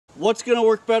What's going to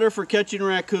work better for catching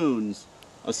raccoons?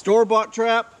 A store-bought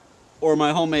trap or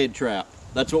my homemade trap?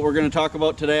 That's what we're going to talk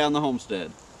about today on the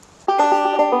homestead.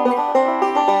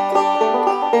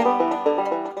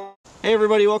 Hey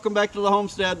everybody, welcome back to the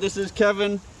homestead. This is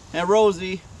Kevin and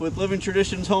Rosie with Living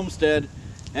Traditions Homestead,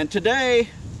 and today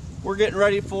we're getting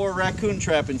ready for raccoon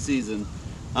trapping season.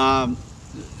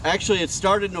 Actually, it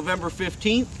started November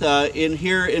 15th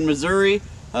here in Missouri.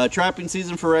 Trapping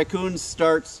season for raccoons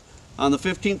starts on the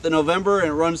 15th of November and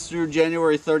it runs through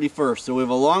January 31st. So we have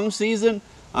a long season.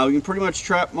 We can pretty much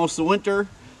trap most of the winter,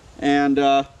 and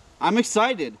I'm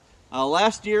excited.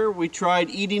 Last year we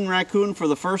tried eating raccoon for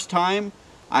the first time.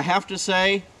 I have to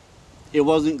say it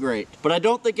wasn't great, but I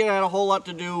don't think it had a whole lot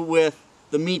to do with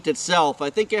the meat itself.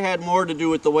 I think it had more to do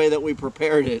with the way that we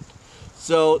prepared it.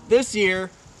 So this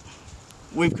year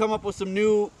we've come up with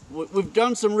we've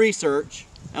done some research,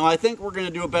 and I think we're going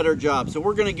to do a better job. So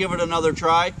we're going to give it another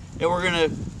try, and we're going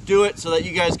to do it so that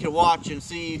you guys can watch and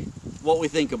see what we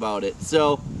think about it.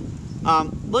 So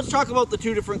let's talk about the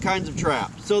two different kinds of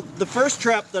traps. So the first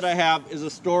trap that I have is a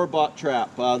store-bought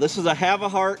trap. This is a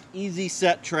Havahart easy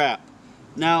set trap.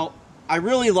 Now I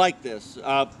really like this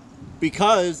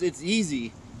because it's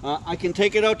easy. I can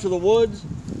take it out to the woods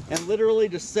and literally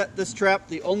just set this trap.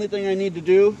 The only thing I need to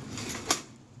do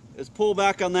is pull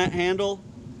back on that handle,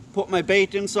 put my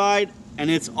bait inside,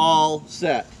 and it's all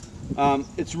set.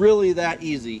 It's really that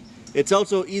easy. It's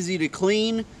also easy to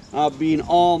clean, being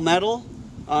all metal,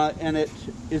 and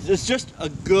it's just a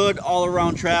good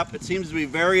all-around trap. It seems to be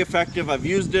very effective. I've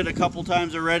used it a couple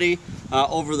times already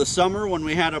over the summer when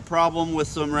we had a problem with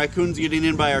some raccoons getting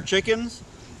in by our chickens,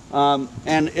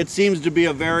 and it seems to be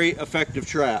a very effective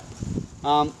trap.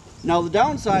 Now the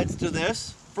downsides to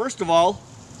this, first of all,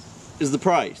 is the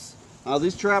price.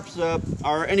 These traps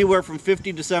are anywhere from $50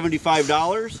 to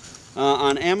 $75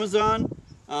 on Amazon,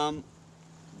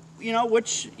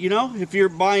 which, if you're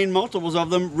buying multiples of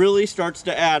them, really starts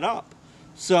to add up.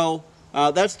 So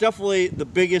that's definitely the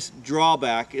biggest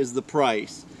drawback, is the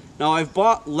price. Now I've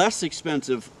bought less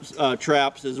expensive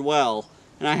traps as well,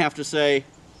 and I have to say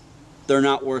they're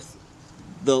not worth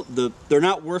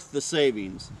the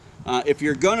savings. If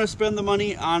you're gonna spend the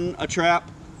money on a trap,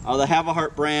 the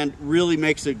Havahart brand really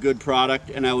makes a good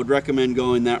product, and I would recommend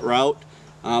going that route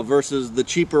versus the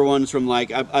cheaper ones from,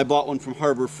 like, I bought one from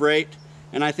Harbor Freight,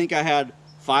 and I think I had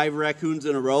 5 raccoons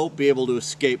in a row be able to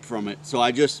escape from it. So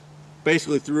I just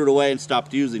basically threw it away and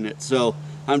stopped using it. So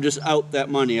I'm just out that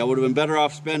money. I would have been better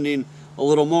off spending a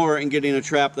little more and getting a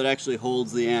trap that actually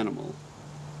holds the animal.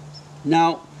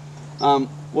 Now,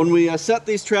 when we set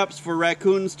these traps for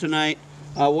raccoons tonight,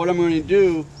 what I'm going to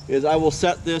do is I will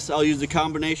set this, I'll use a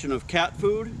combination of cat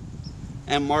food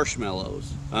and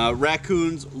marshmallows.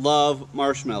 Raccoons love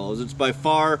marshmallows. It's by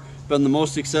far been the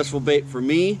most successful bait for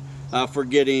me for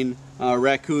getting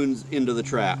raccoons into the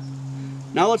trap.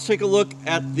 Now let's take a look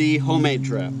at the homemade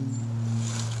trap.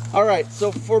 Alright,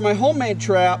 so for my homemade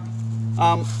trap,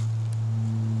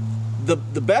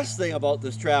 the best thing about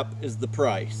this trap is the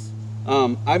price.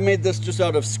 I made this just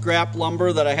out of scrap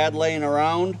lumber that I had laying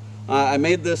around. I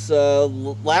made this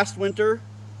last winter,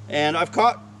 and I've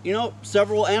caught,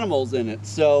 several animals in it.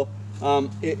 So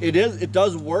it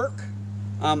does work.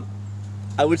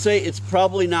 I would say it's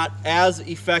probably not as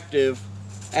effective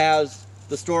as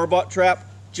the store-bought trap,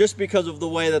 just because of the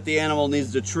way that the animal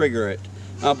needs to trigger it.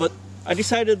 But I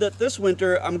decided that this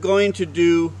winter I'm going to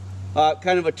do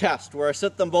kind of a test where I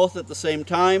set them both at the same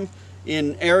time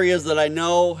in areas that I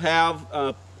know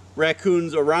have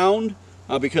raccoons around,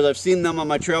 because I've seen them on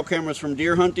my trail cameras from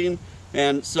deer hunting.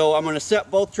 And so I'm going to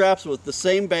set both traps with the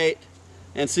same bait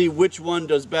and see which one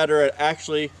does better at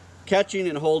actually catching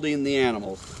and holding the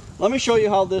animals. Let me show you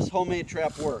how this homemade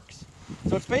trap works.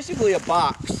 So it's basically a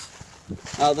box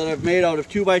that I've made out of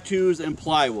 2x2s and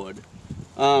plywood.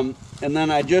 And then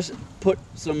I just put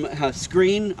some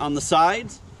screen on the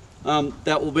sides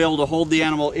that will be able to hold the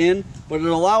animal in, but it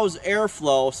allows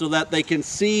airflow so that they can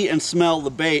see and smell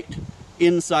the bait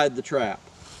inside the trap.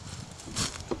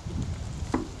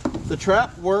 The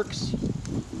trap works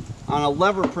on a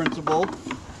lever principle,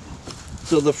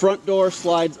 so the front door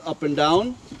slides up and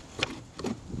down.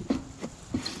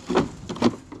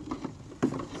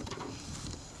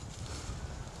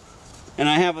 And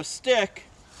I have a stick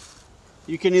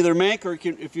you can either make, or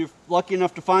if you're lucky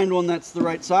enough to find one that's the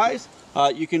right size,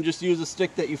 you can just use a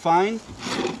stick that you find.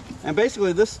 And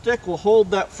basically this stick will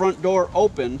hold that front door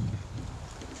open.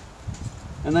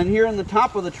 And then here in the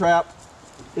top of the trap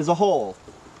is a hole.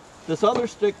 This other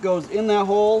stick goes in that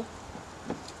hole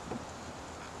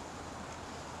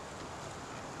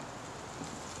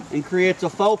and creates a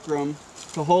fulcrum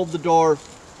to hold the door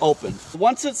open.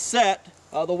 Once it's set,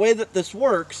 the way that this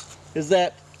works is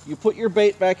that you put your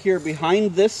bait back here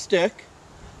behind this stick,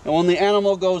 and when the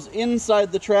animal goes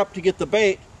inside the trap to get the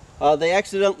bait, they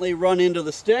accidentally run into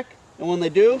the stick, and when they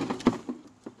do,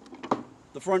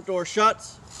 the front door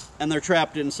shuts and they're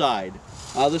trapped inside.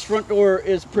 This front door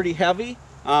is pretty heavy,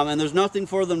 and there's nothing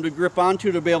for them to grip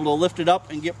onto to be able to lift it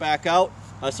up and get back out,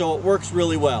 so it works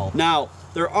really well. Now,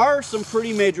 there are some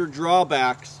pretty major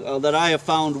drawbacks that I have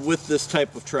found with this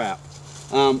type of trap.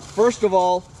 First of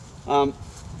all,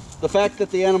 the fact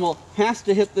that the animal has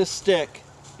to hit this stick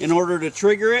in order to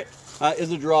trigger it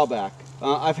is a drawback.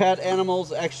 I've had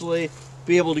animals actually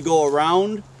be able to go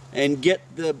around and get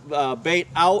the bait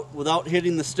out without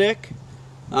hitting the stick,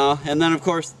 and then of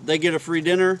course they get a free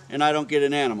dinner and I don't get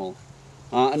an animal.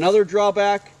 Another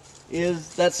drawback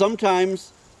is that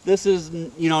sometimes this is,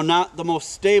 you know, not the most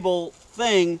stable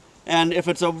thing, and if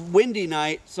it's a windy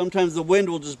night, sometimes the wind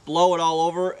will just blow it all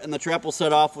over and the trap will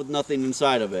set off with nothing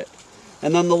inside of it.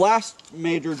 And then the last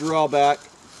major drawback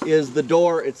is the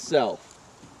door itself.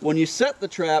 When you set the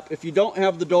trap, if you don't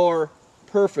have the door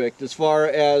perfect as far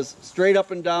as straight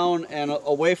up and down and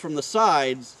away from the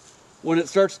sides, when it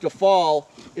starts to fall,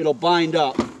 it'll bind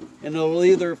up, and it'll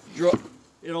either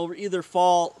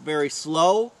fall very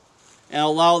slow and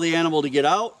allow the animal to get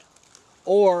out,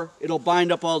 or it'll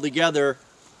bind up all together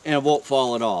and it won't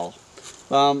fall at all.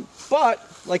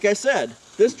 But like I said,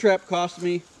 this trap cost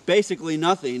me basically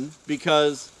nothing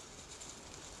because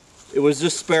it was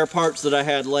just spare parts that I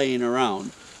had laying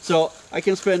around. So I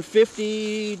can spend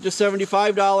 $50 to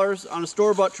 $75 on a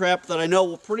store-bought trap that I know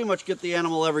will pretty much get the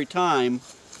animal every time,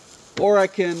 or I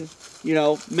can, you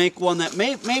know, make one that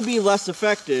may be less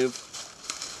effective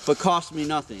but cost me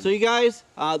nothing. So you guys,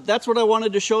 that's what I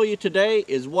wanted to show you today,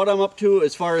 is what I'm up to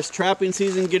as far as trapping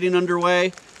season getting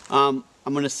underway. I'm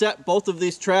going to set both of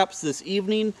these traps this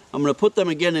evening. I'm going to put them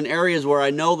again in areas where I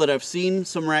know that I've seen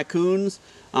some raccoons,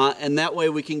 and that way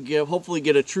we can hopefully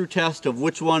get a true test of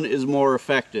which one is more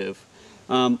effective.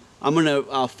 I'm going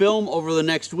to film over the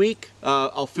next week.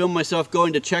 I'll film myself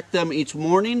going to check them each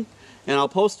morning, and I'll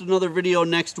post another video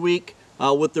next week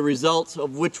with the results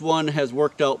of which one has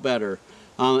worked out better.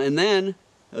 And then,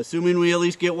 assuming we at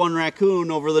least get one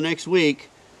raccoon over the next week,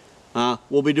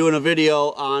 we'll be doing a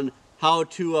video on how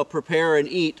to prepare and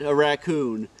eat a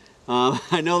raccoon.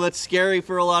 I know that's scary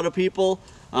for a lot of people,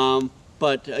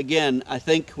 but again, I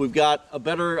think we've got a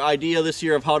better idea this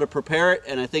year of how to prepare it,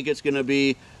 and I think it's going to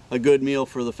be a good meal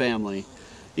for the family.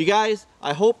 You guys,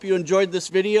 I hope you enjoyed this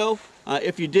video.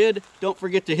 If you did, don't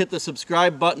forget to hit the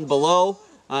subscribe button below.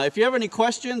 If you have any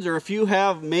questions, or if you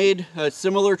have made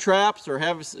similar traps or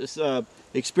have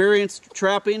experienced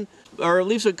trapping, or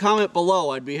leave a comment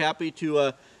below, I'd be happy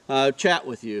to chat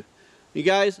with you. You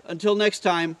guys, until next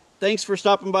time, thanks for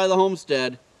stopping by the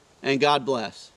homestead, and God bless.